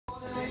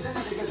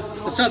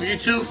What's up,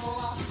 YouTube?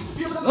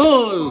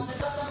 Oh,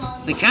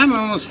 the camera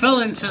almost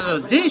fell into the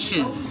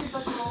dishes.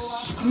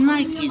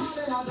 Nikes.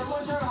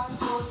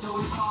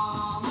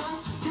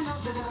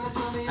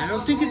 I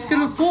don't think it's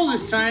gonna fall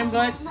this time,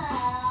 but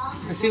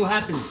let's see what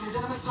happens.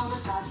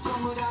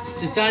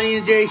 This is Dotty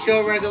and Jay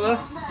show regular.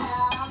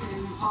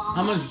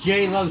 How much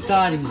Jay loves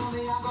Dotty.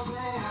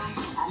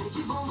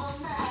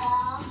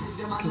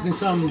 Cooking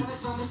some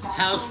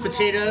house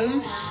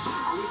potatoes.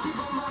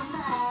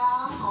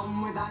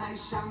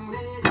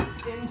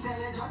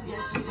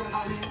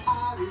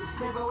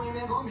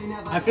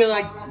 I feel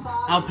like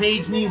our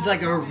page needs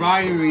like a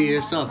variety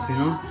of stuff, you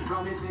know?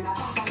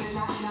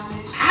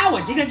 Ow!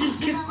 I think I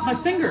just kicked my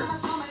finger.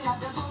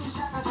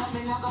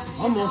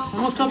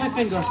 Almost cut my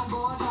finger.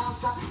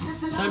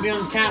 Trying to be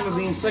on camera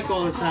being slick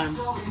all the time.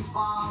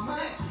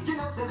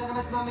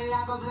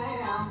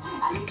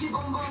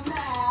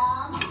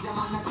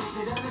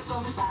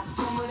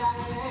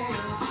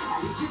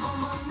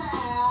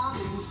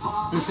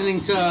 Listening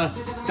to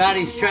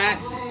Dotty's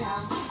tracks.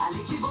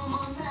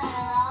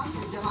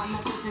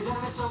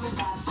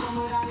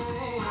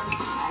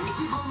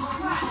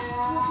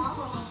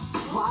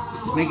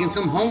 Making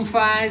some home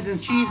fries and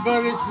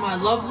cheeseburgers for my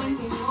lovely.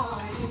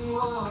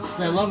 Because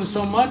I love her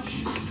so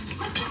much.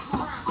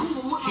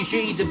 She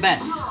should eat the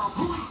best.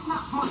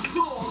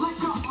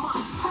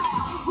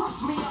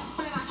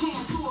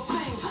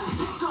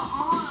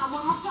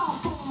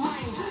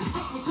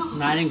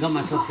 No, I didn't cut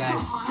myself,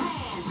 guys.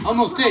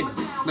 Almost did,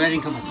 but I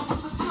didn't cut myself.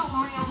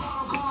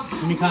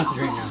 Let me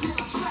concentrate now.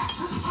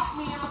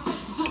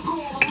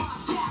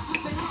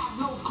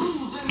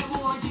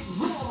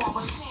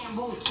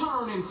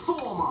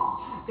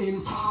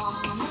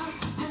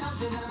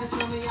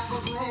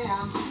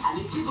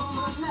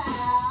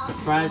 The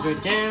fries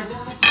right there.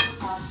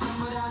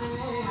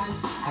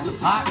 Got the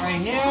pot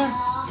right here.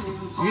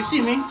 You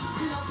see me.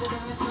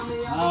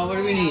 What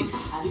do we need?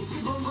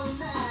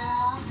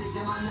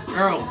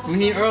 Earl. We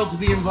need Earl to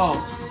be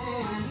involved.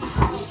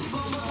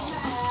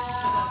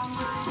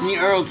 We need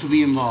Earl to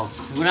be involved.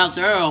 Without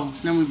the Earl,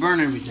 then we burn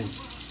everything.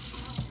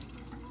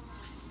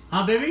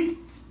 Huh, baby?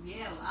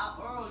 Yeah, without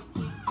Earl.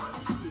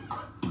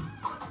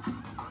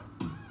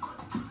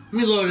 Let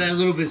me lower that a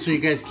little bit so you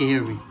guys can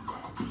hear me.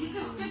 You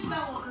can skip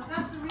that one because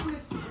that's the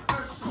remix to the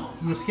first song.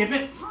 I'm gonna skip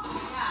it?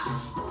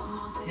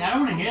 Yeah. Yeah, I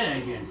don't want to hear that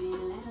again.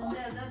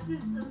 Yeah, that's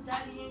just the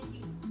Daddy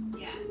Yankee.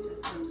 Yeah, that's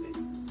perfect.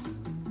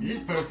 It is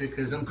perfect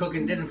because I'm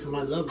cooking dinner for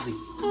my lovely. I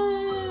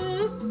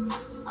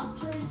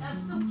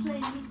still play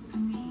Need for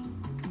Speed.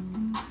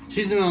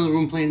 She's in the other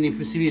room playing Need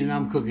for Speed and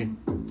I'm cooking.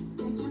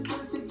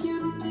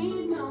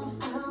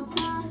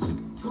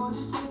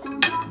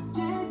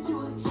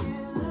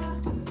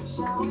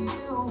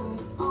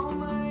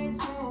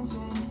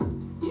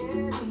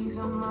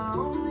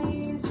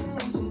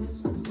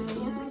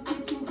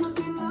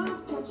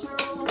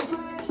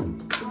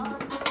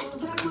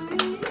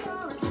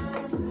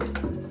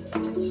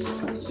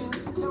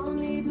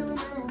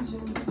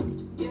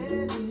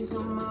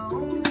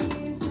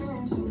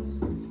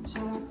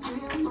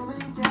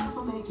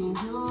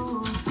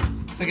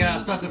 Figured I'll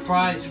start the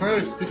fries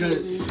first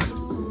because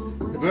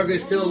the burger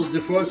is still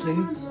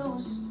defrosting.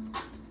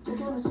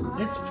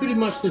 It's pretty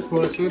much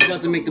defrosted. We're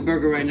about to make the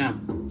burger right now.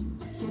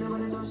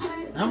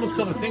 I almost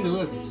cut my finger,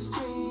 look. I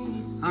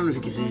don't know if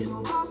you can see it.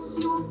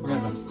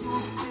 Whatever.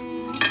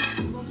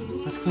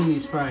 Let's clean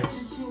these fries.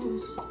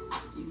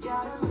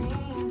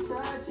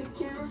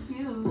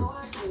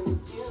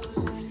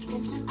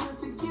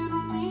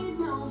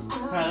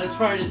 Alright, let's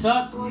fry this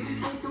up.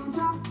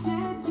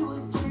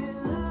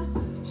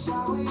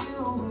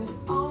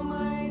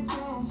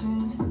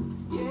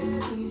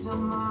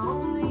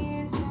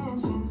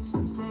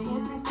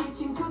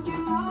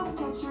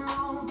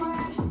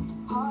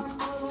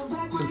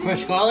 Some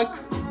fresh garlic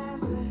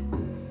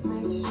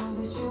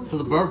for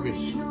the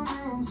burgers.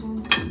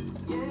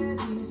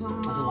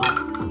 That's a lot.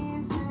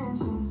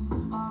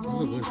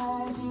 Those are good.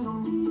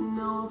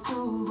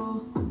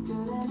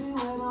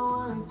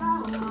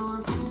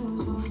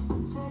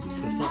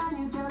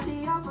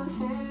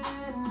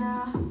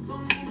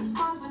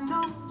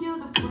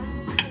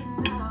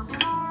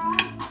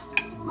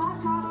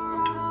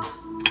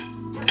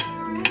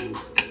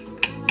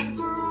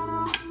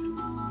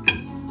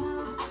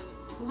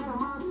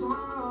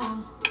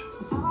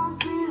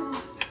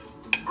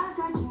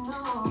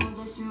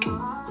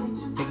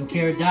 Taking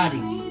care of Dotty.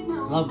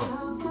 Love her.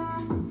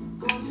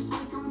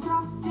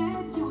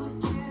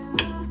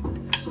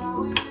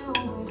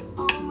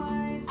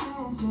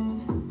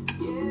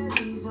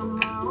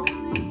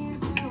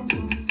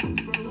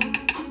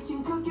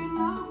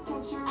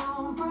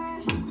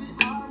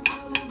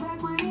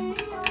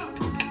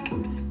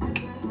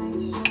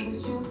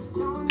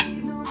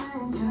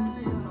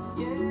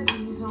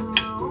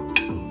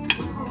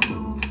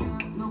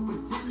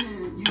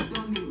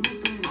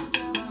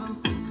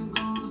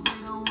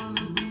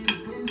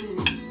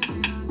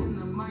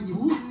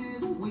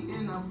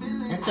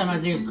 Next time I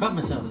think I cut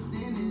myself.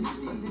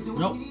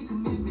 Nope.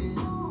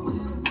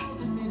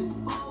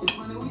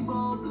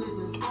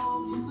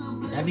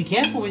 That'd be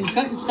careful when you're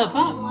cutting stuff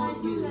up.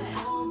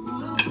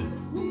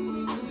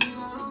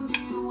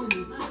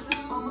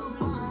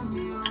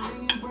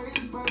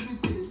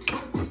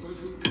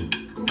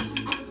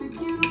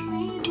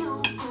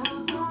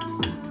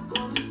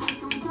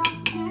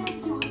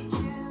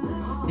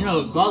 You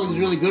know, garlic is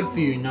really good for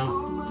you, you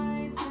know.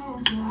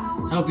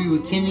 Help you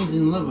with kidneys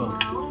and liver.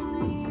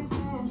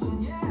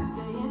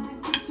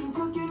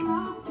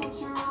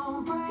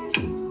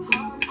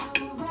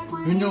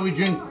 Even though we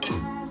drink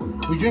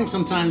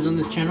sometimes on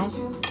this channel,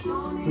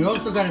 we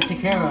also gotta take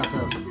care of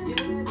ourselves.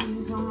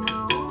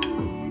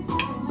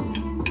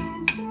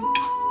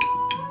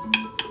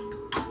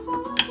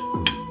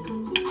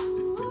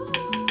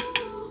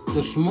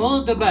 The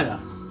smaller the better.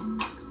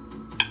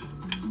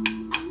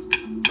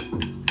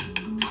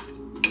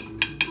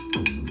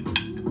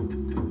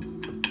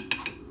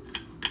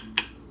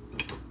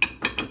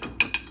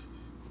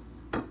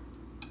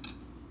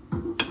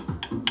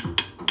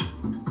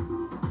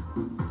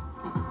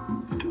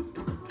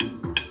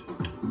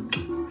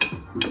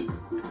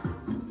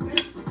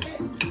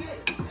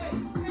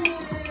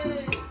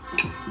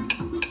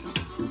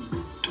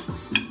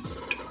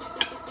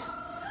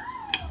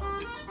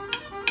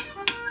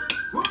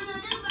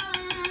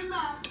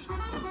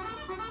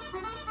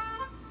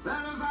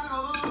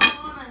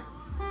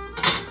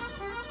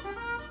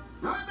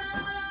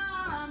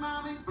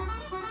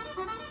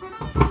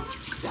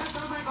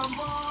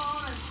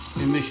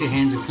 And make sure your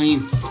hands are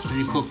clean when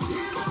you cook.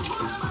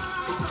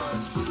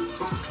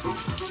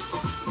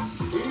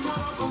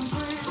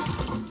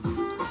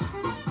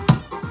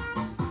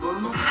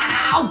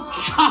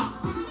 Ouch!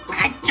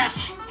 I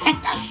just hit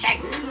the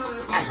sink.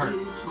 That hurt.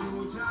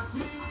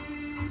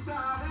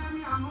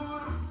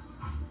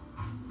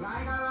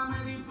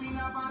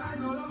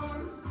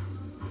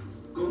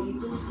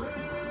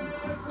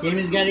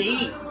 Jamie's gotta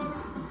eat.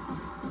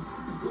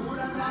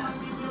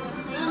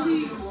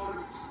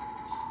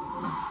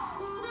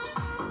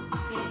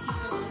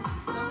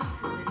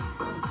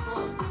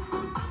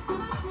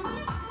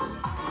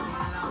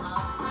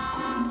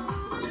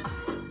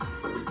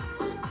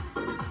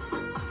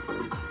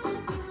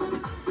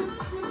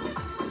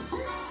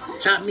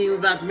 Chop meat, we're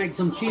about to make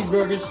some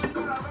cheeseburgers.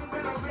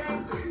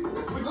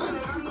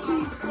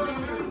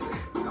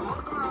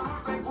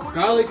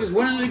 Garlic is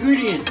one of the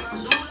ingredients.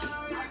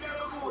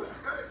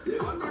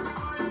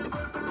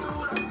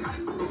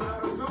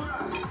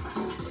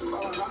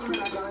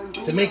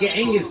 To make an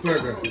Angus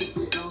burger. It's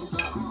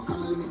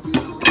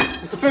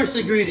the first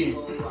ingredient.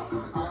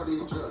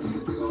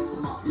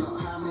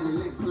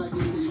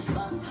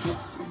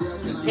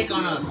 Take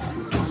on a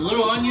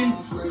little onion.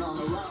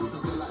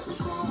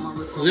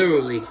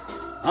 Literally,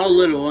 a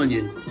little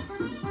onion.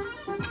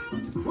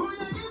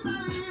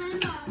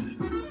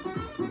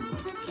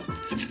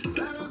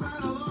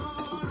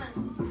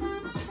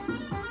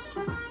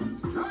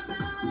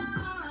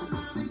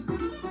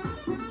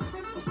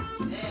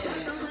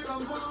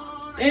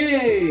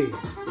 Hey!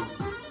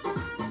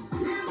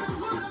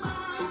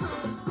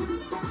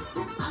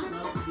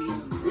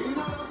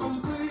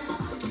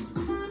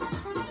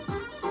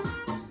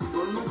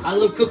 I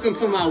love cooking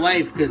for my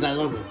wife because I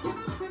love her.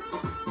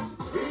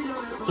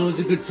 So it's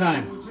a good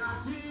time.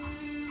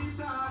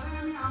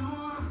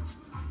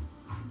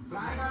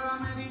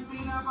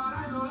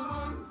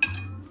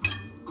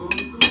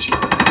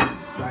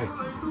 Sorry,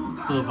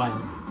 a little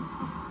violent.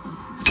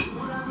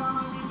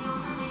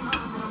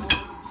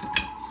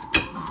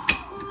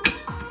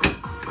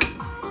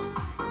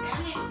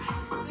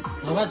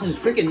 Oh, that's this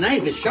freaking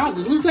knife. It's sharp.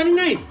 This little tiny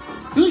knife.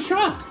 It's really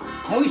sharp.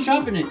 I always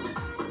sharpen it.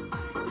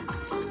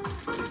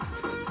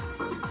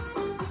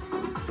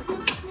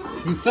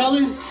 You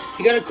fellas,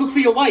 you gotta cook for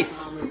your wife.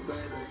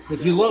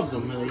 If you love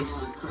them, at least.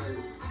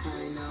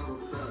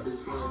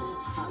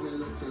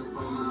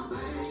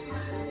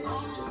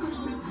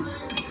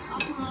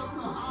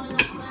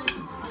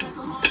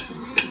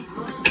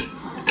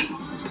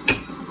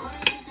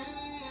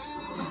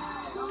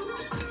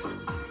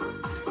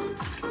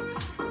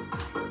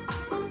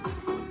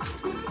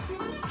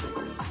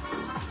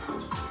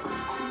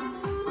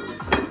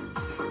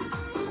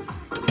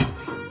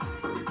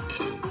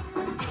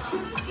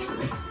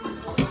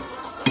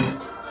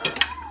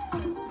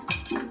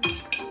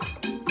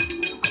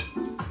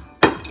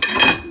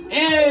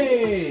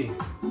 Hey!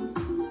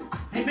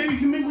 Hey, baby,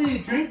 can you make me a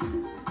drink?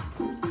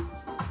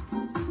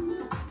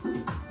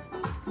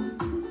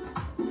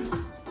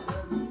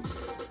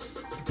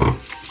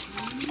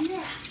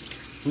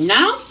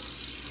 Now?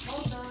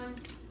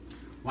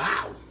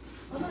 Wow.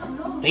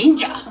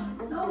 Danger.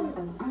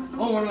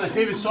 Oh, one of my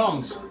favorite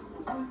songs.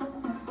 Oh,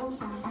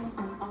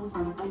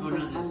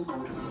 not this.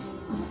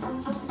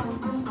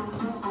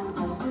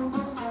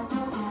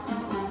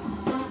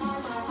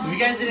 If you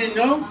guys didn't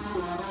know,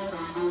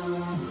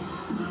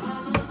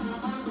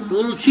 the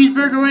little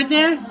cheeseburger right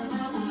there,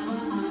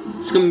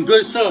 it's some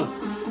good stuff.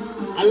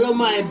 I love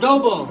my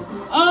adobo.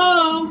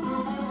 Oh!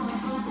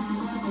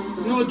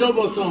 New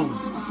adobo song.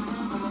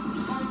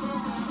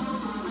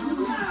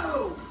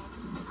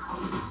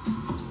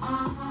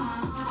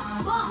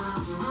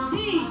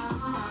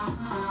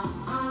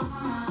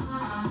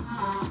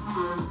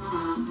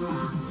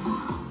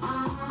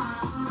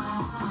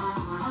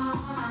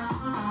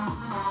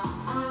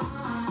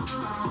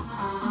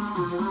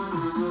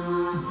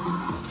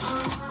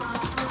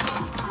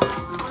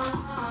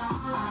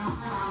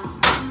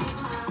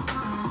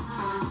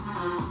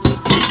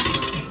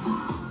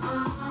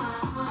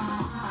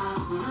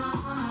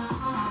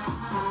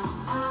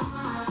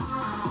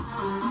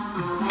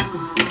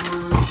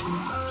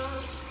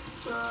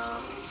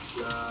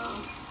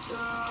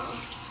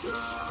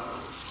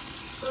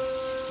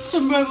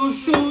 Some rebel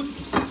shoot.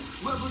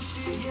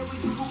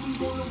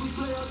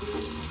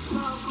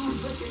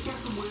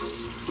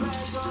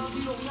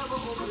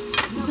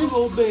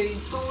 Zero bay.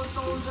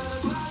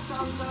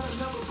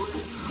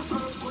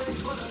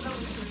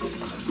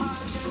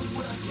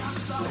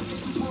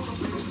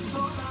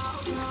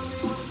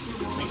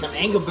 Make some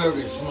anger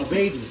burgers for my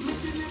baby.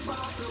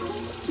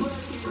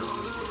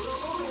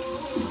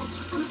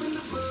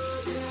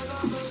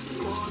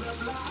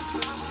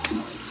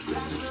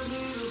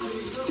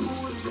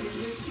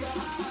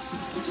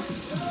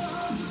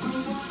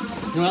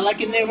 No, I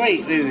like it there.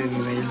 Wait.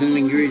 There's an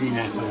ingredient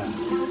I put out.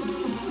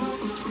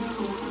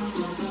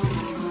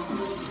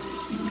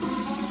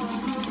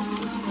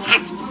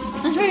 Hot.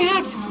 That's very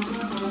hot.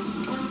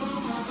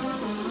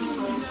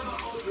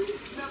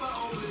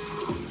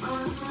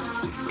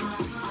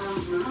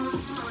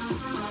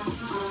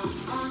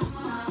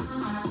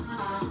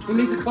 Who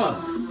needs a club?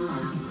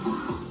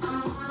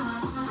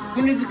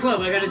 Who needs a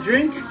club? I got a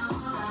drink,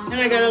 and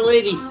I got a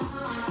lady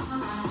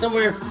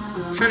somewhere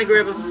trying to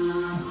grab a.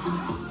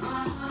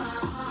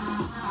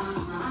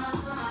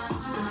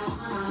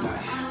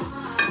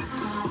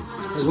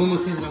 There's one more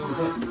season I'm gonna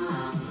put.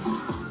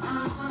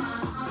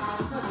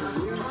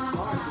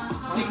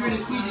 Secret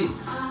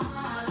ingredients.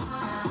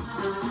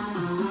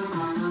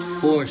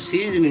 4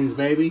 seasonings,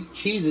 baby.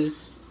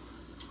 Cheeses.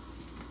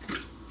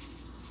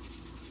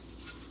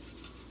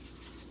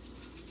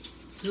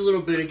 Just a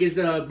little bit. It gives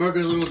the burger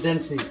a little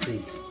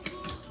density.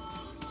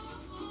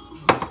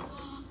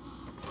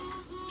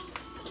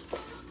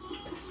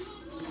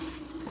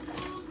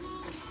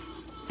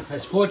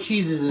 Has 4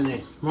 cheeses in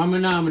it.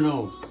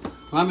 Ramen-namino.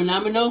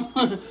 Ramen-namino?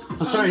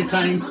 I'm sorry,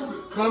 Italian.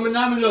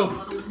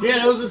 Ramen-namino.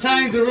 Yeah, those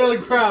Italians are really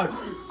proud.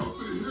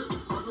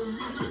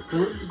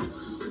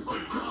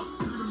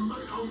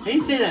 I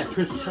didn't say that,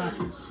 Chris.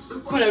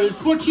 Whatever, there's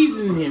 4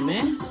 cheeses in here,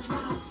 man.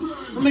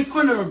 Don't make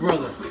fun of a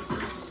brother.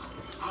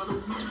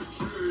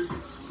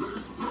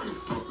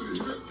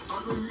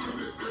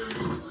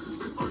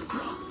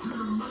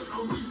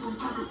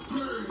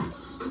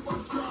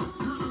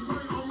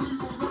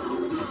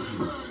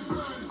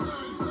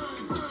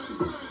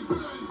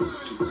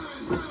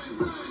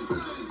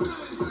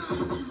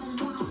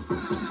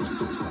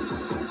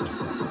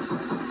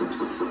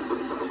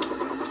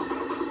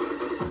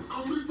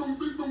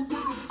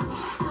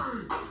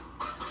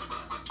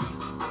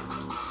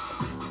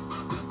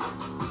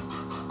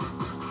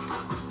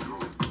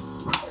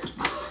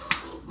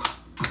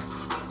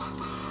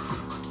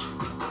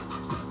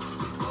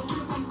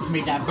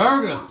 Make that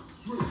burger.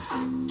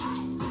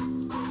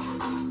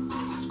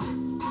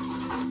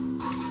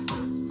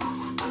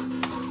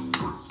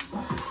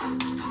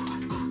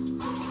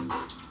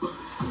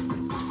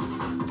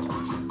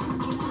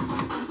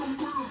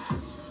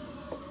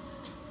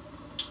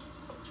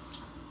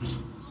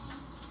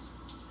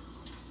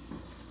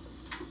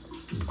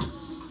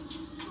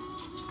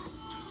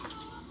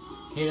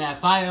 Hear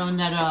that fire on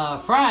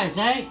that fries,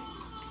 eh?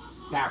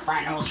 Gotta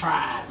fry those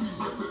fries.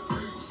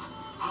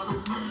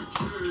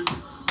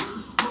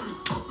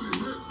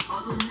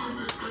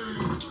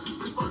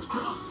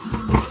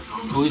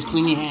 Always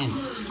clean your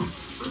hands.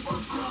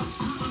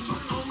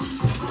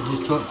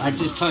 I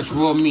just touched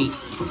raw meat.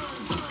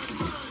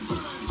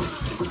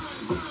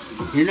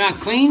 You're not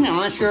clean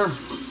unless you're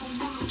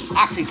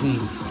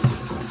OxyClean.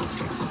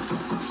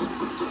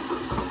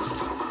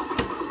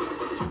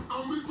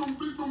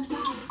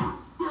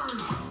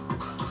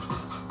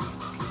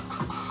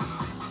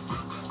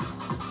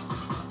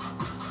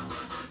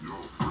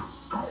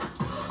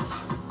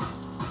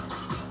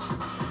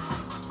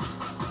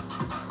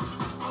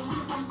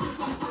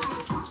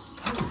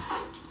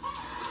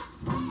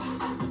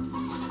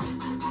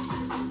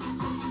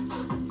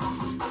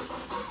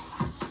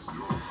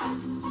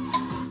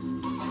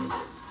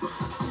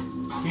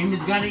 Game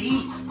has gotta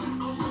eat.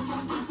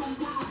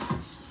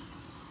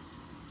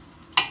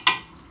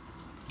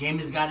 Game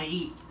has gotta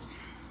eat.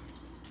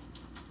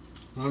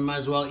 One might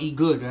as well eat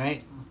good,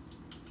 right?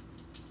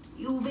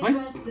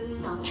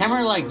 What?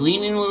 Camera like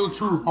leaning a little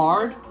too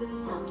hard.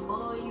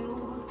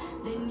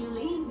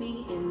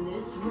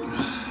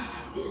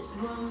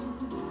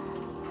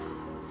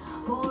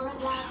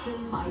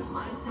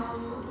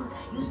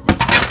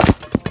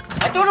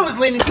 I thought it was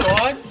leaning too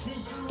hard.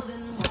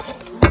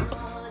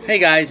 Hey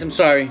guys, I'm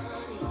sorry.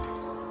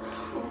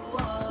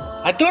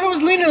 I thought it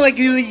was leaning like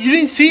you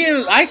didn't see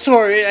it. I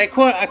saw it. I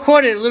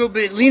caught it a little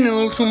bit leaning a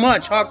little too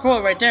much.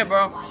 Hardcore right there,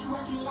 bro.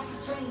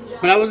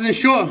 But I wasn't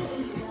sure.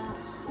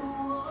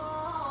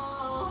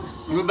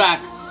 We're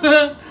back.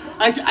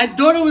 I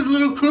thought it was a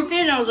little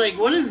crooked. I was like,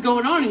 what is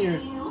going on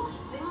here?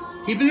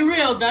 Keeping it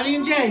real, Dotty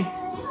and Jay.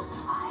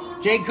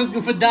 Jay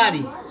cooking for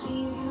Dotty.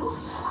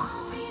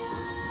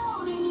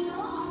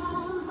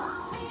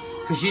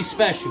 Because she's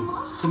special.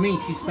 To me,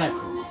 she's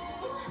special.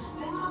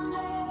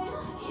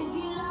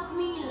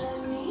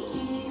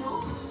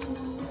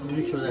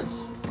 Make sure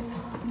that's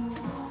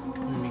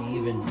gonna be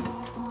even.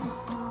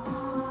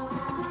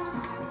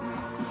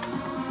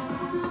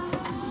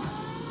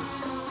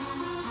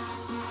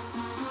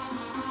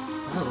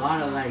 There's a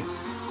lot of like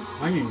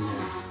onion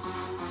there.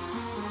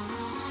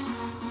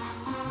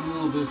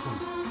 do this one.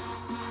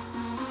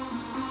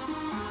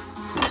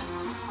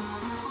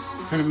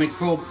 Trying to make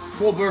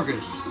four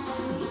burgers.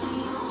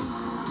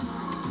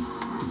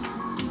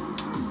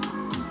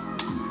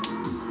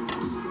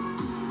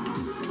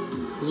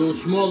 A little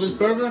small this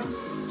burger.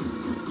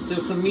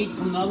 Still some meat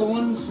from the other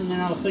ones, and then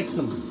I'll fix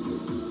them.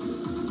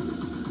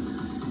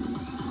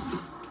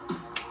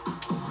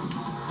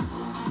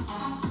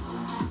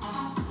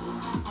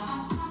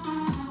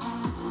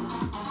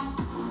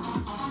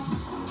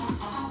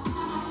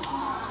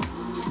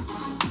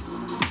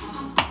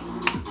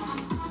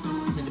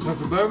 Get the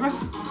perfect burger.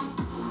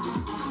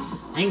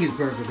 Angus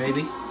burger,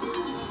 baby.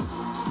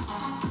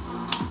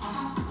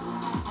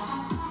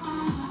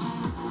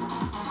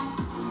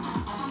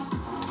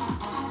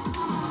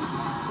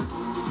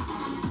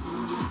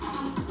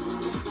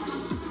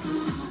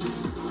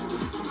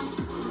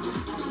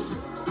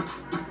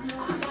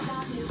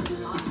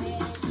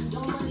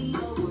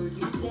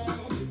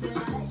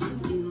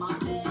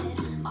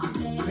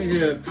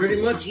 They're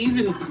pretty much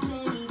even.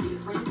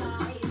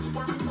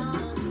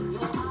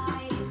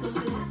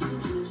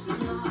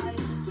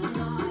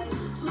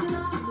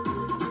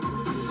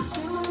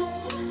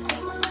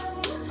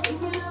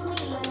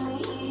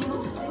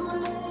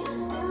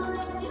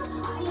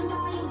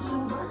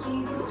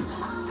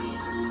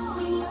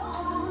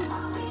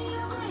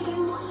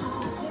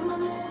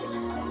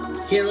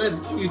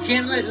 You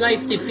can't let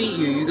life defeat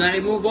you. You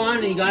gotta move on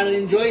and you gotta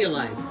enjoy your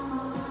life.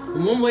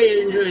 And one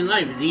way of enjoying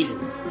life is eating.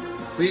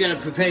 But you gotta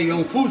prepare your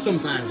own food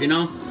sometimes, you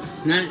know?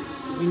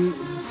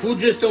 Food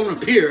just don't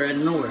appear out of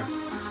nowhere.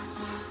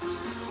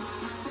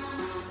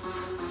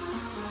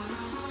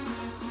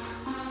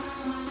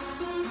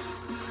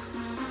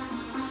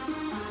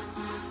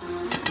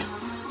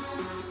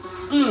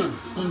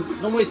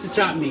 Don't waste the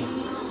chopped meat.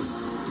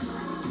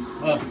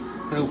 Oh,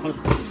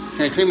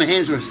 can I clean my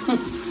hands first?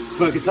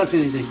 Before I can touch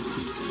anything.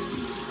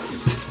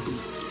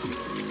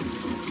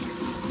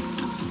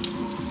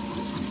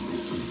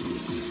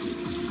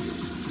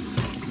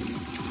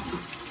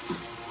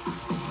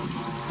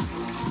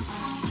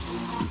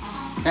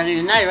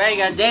 Saturday night, right?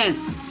 You gotta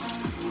dance.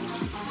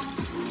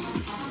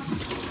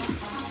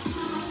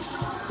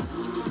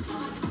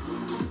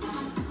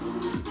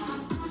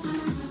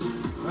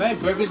 Alright,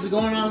 burgers are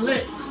going on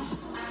lit.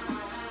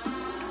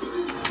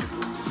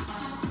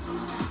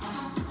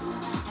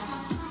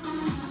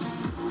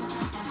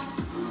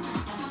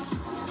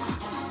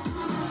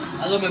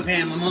 I love my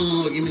pan. My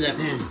mother-in-law gave me that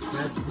pan.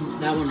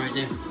 That one right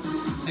there.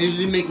 I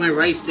usually make my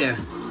rice there.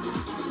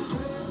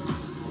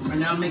 Right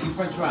now I'm making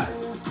french fries.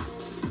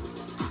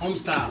 Home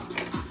style.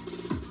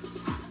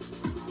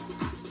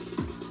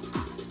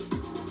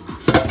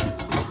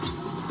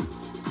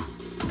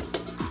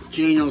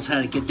 Jay knows how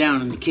to get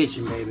down in the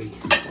kitchen, baby.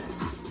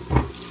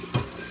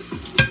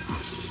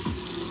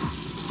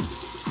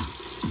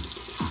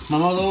 My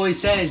mother always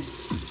said,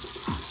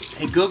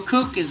 a good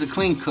cook is a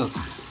clean cook.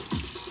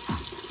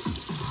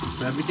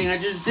 So everything I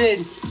just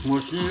did,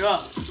 washing it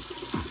up.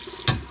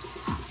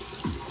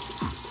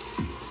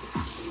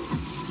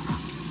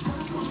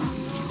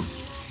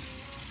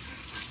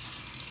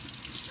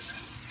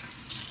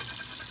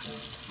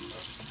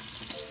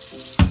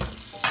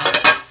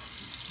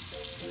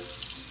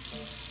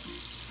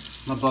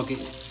 My bucket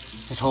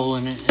has a hole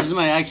in it. This is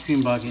my ice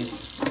cream bucket.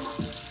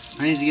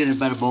 I need to get a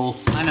better bowl.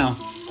 I know.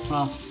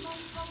 Well,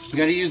 you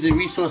gotta use the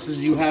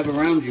resources you have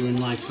around you in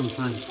life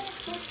sometimes.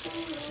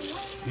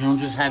 You don't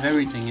just have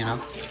everything, you know.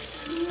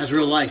 That's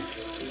real life.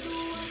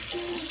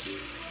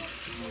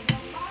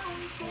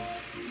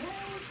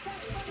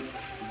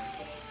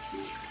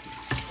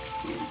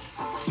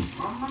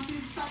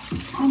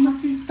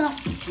 Mamacita.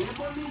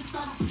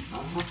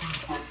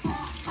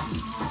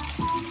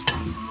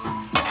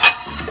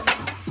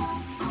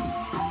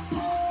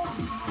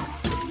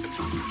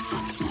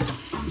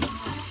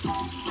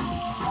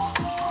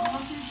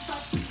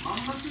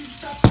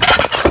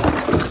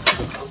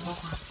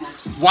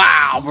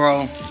 Wow,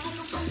 bro.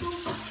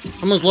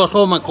 Almost lost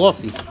all my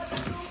coffee.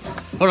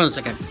 Hold on a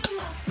second.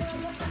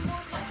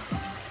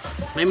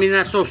 Maybe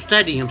not so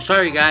steady. I'm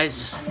sorry,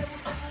 guys.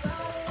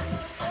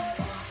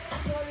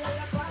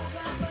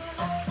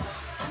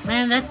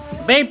 Man, that...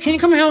 Babe, can you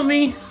come help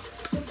me?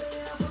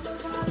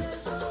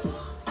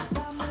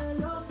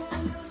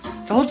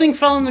 The whole thing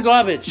fell in the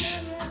garbage.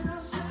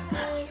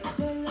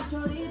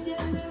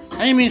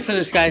 I didn't mean for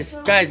this, guys.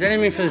 Guys, I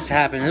didn't mean for this to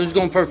happen. It was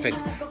going perfect.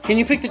 Can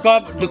you pick the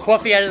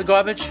coffee out of the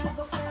garbage?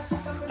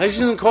 I was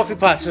using the coffee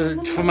pots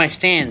for my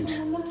stand.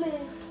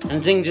 And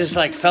the thing just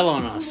like fell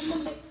on us.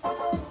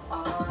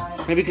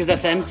 Maybe because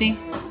that's empty?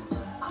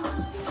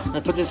 I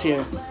put this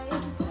here.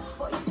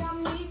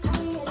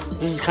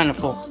 This is kind of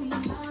full.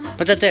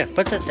 Put that there.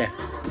 Put that there.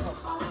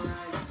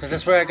 Because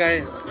that's where I got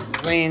it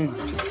laying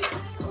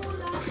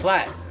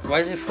flat. Why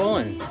is it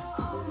falling?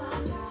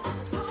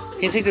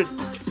 Can you take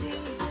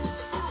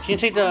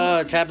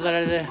the tablet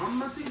out of there?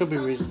 Could be a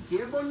reason.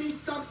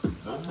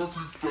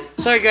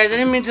 Sorry guys, I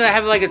didn't mean to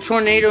have like a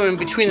tornado in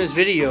between this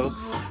video. You know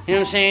what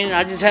I'm saying?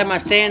 I just had my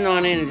stand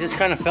on it and it just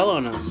kind of fell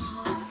on us.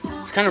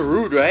 It's kind of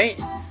rude, right?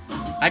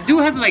 I do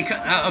have like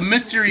a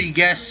mystery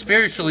guest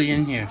spiritually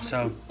in here,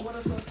 so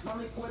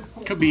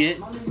could be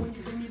it.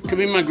 Could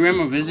be my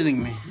grandma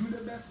visiting me.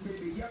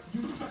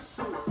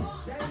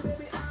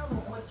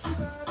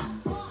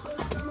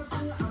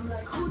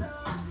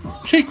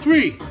 Take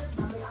 3.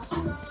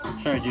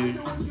 Sorry,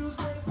 dude.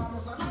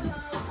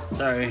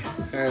 Sorry.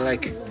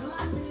 Like.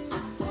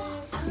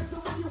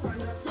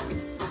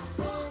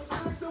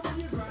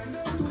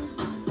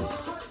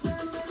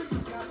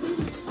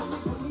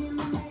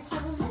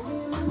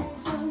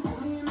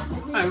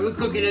 Alright, we're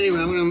cooking anyway.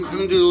 I'm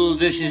gonna do the little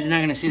dishes. You're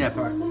not gonna see that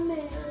part.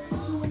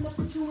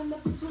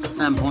 It's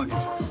not important.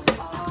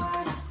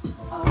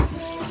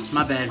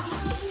 My bad.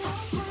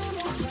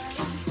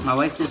 My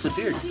wife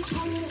disappeared.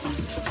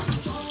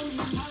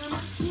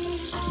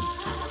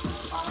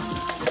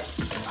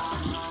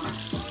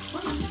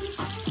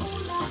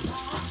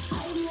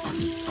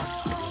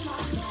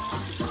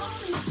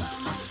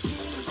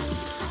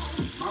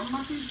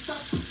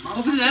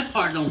 Hopefully that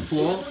part don't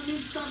fall.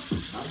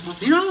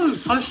 You know how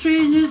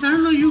frustrating it is? I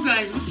don't know you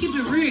guys, we keep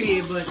it real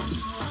here, but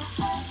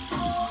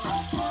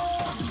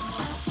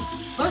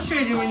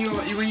frustrating when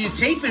you're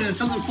taping and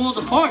something falls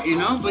apart, you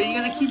know? But you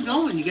gotta keep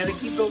going, you gotta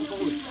keep going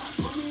forward.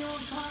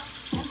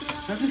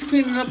 I'm just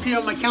cleaning up here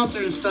on my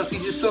counter and stuff you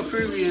just saw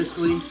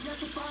previously.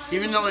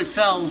 Even though it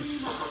fell,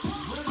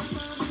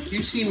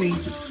 you see me.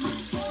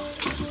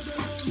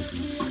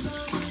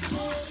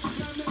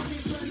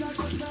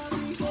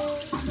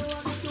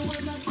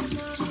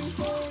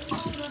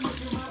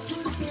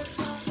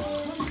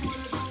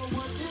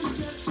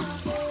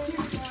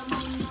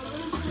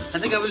 I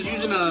think I was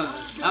using a,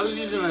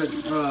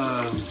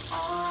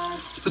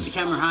 to put the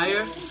camera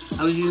higher,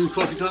 I was using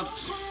coffee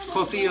cups,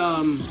 you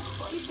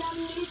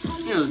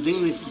know, the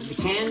thing, the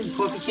can,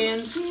 coffee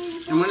cans,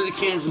 and one of the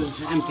cans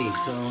was empty,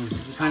 so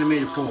it kind of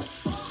made it full.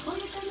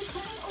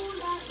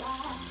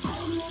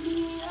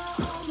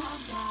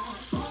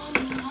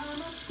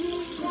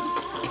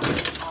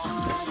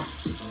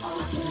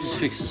 Just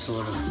fix this a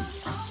little.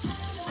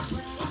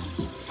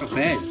 Not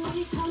bad.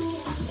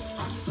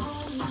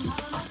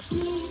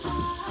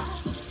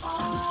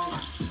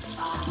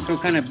 Feel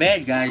kind of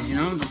bad, guys, you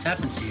know, this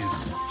happens to you.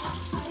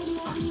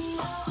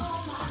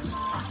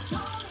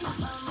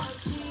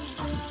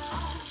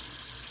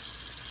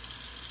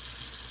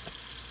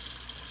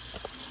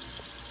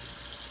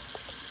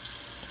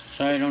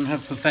 Sorry, I don't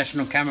have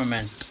professional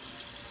cameraman.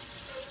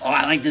 Oh,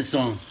 I like this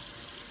song.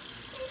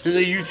 This is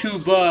a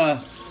YouTube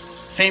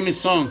famous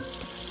song.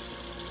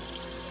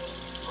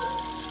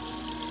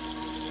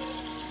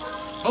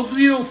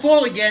 Hopefully you don't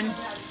fall again.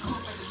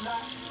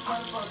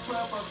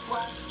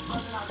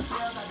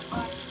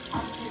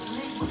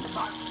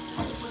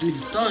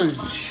 It's done.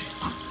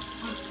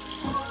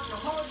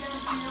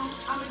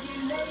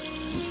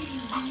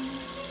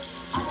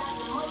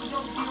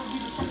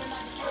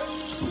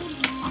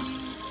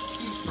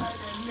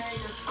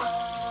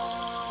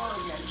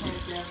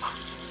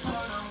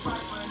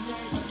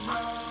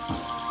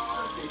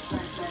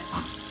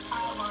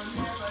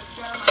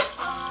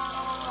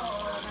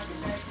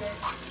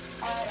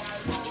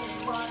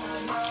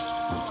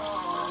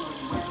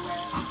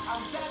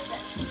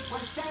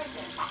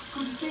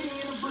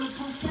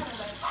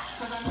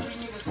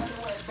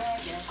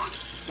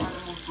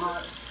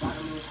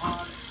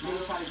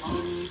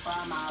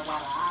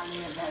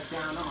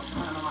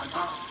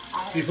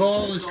 Before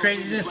all this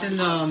craziness in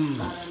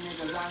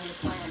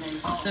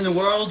the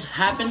world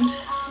happened,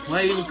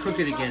 why are you gonna cook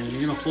it again?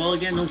 You're gonna fall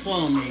again? Don't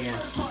fall on me again.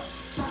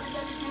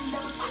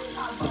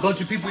 A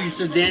bunch of people used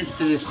to dance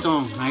to this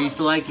song. I used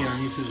to like it on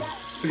YouTube.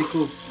 It's pretty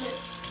cool.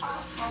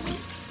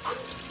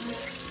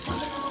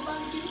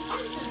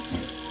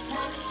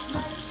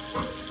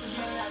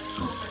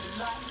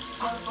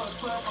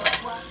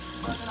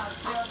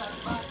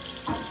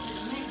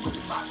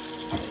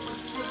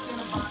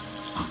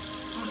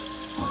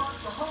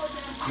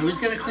 You always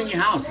gotta clean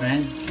your house,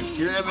 man.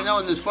 You don't ever know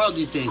in this world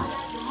these days.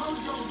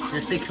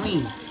 Just stay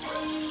clean.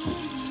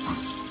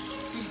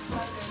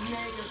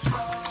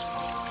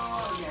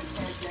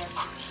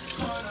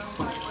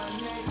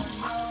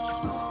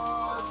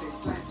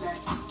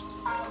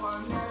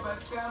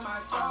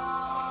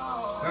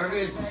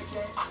 Burgers.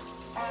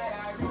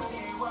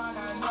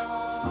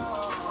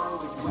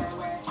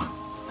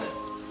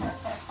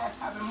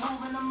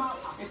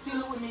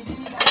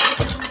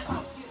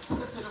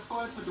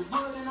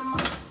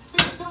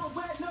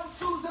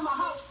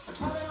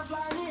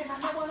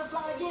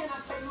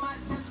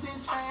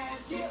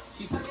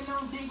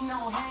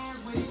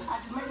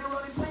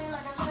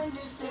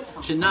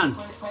 None.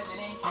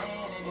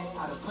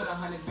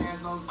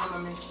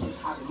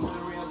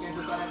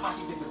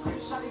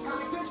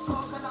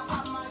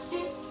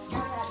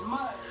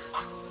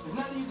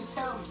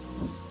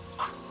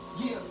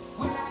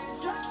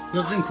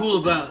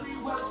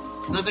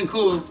 Nothing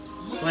cool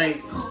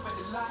like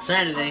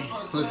Saturday.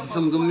 Listen to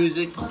some good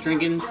music,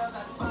 drinking,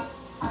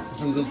 and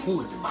some good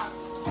food.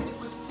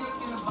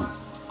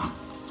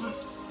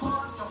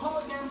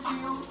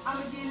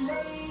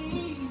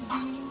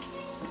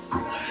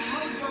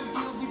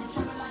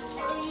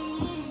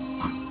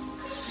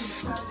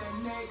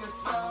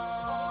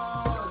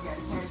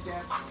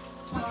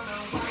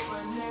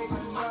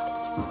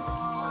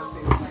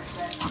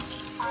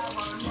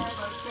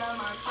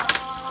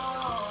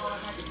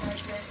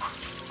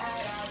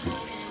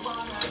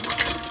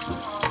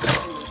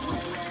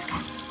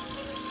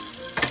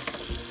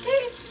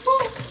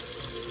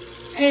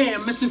 Hey,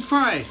 I'm missing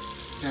fry.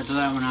 Gotta throw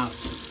that one out.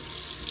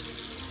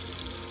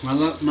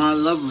 My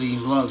lovely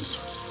loves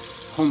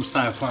home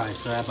style fries,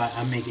 so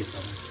I make it for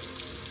her.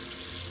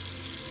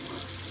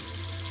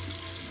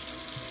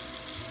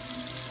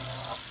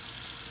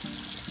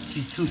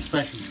 She's too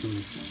special to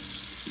me.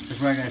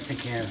 That's why I gotta take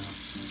care of her.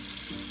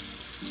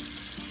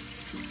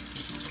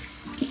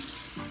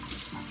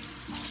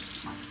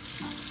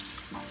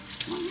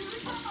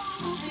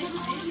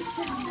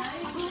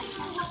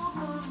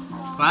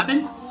 What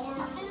happened?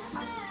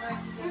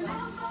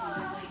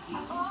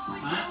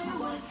 Huh?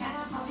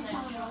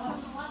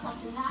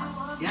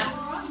 Yeah.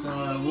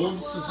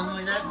 Wolves or something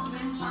like that?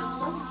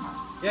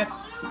 Yeah.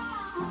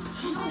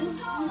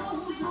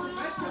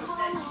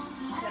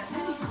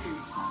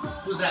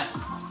 Who's that?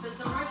 The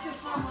director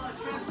from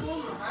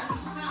Transformers, Riley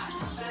Scott,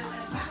 that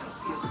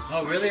Battlefield.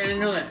 Oh, really? I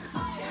didn't know that.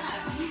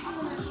 Yeah, he's the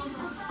one that goes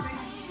with the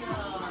crazy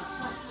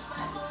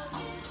special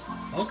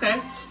effects. Okay.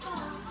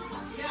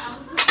 Yeah, I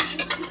was listening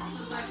to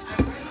it, like, I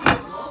read the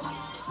book,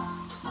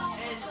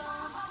 and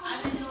I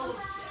didn't know if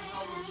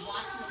I was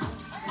watching a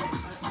movie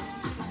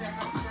that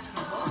represented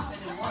the book,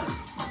 and it was.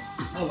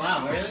 Oh,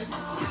 wow, really?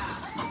 Yeah.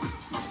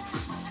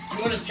 You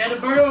want a cheddar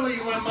burger or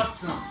you want a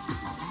mustard?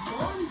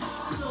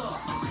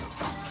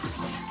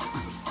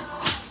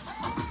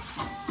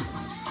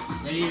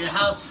 Lady of the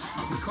house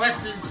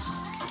requests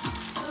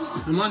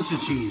the Muncher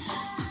cheese.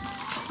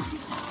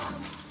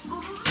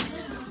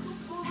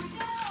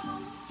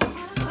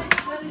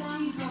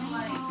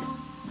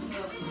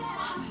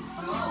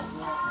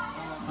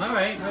 All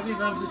right,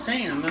 I'm just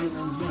saying.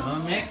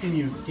 I'm asking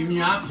you, giving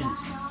you options.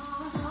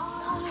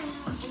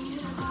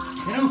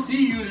 They don't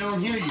see you, they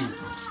don't hear you.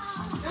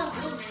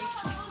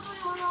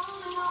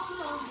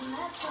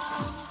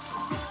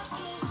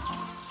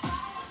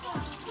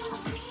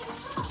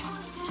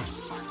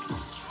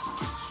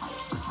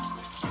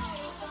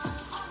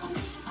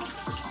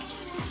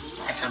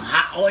 That's some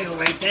hot oil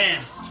right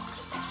there.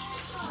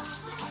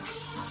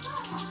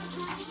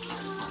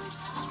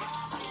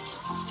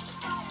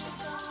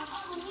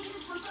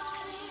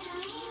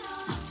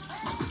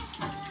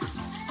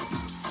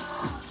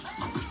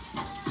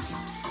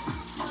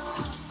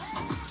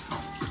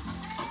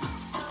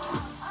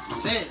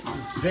 That's it.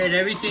 Prepared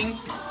everything.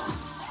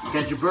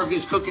 Got your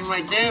burgers cooking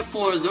right there,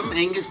 4 of them,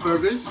 Angus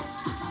burgers.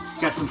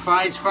 Got some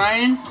fries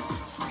frying.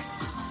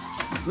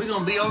 We're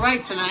gonna be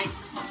alright tonight.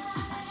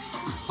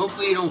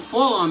 Hopefully you don't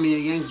fall on me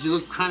again, because you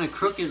look kind of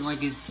crooked,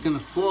 like it's gonna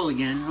fall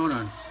again. Hold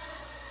on.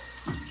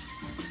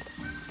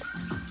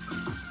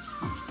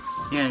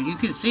 Yeah, you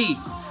can see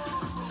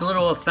it's a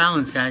little off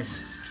balance, guys.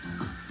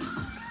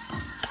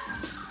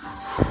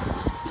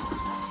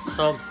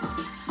 So,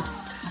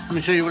 let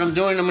me show you what I'm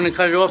doing. I'm gonna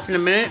cut it off in a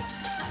minute.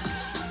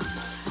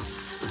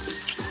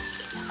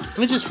 Let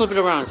me just flip it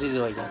around. It's easy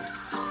like that.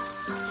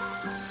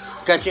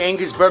 Got your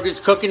Angus burgers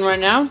cooking right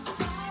now.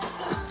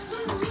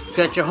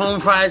 Got your home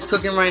fries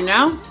cooking right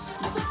now.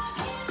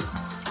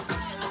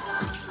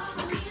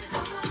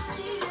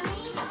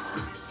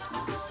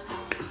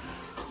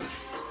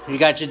 You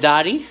got your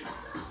Dotty.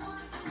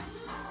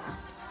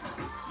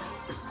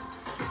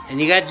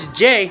 And you got your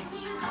J.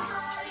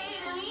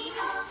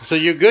 So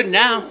you're good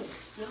now.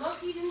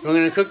 We're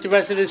going to cook the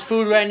rest of this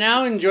food right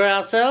now, enjoy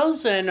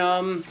ourselves, and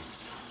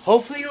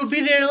hopefully you'll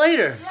be there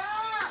later.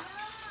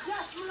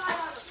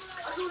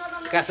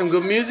 Got some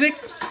good music.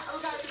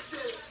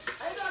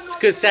 It's a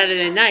good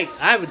Saturday night,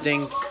 I would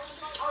think.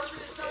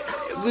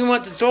 If we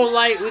want the door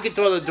light, we can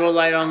throw the door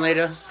light on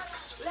later.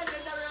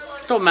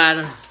 Don't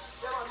matter.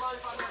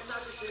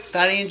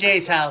 Dotty and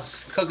Jay's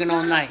house, cooking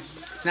all night.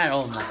 Not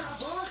all night.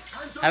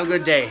 Have a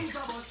good day.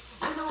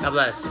 God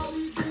bless.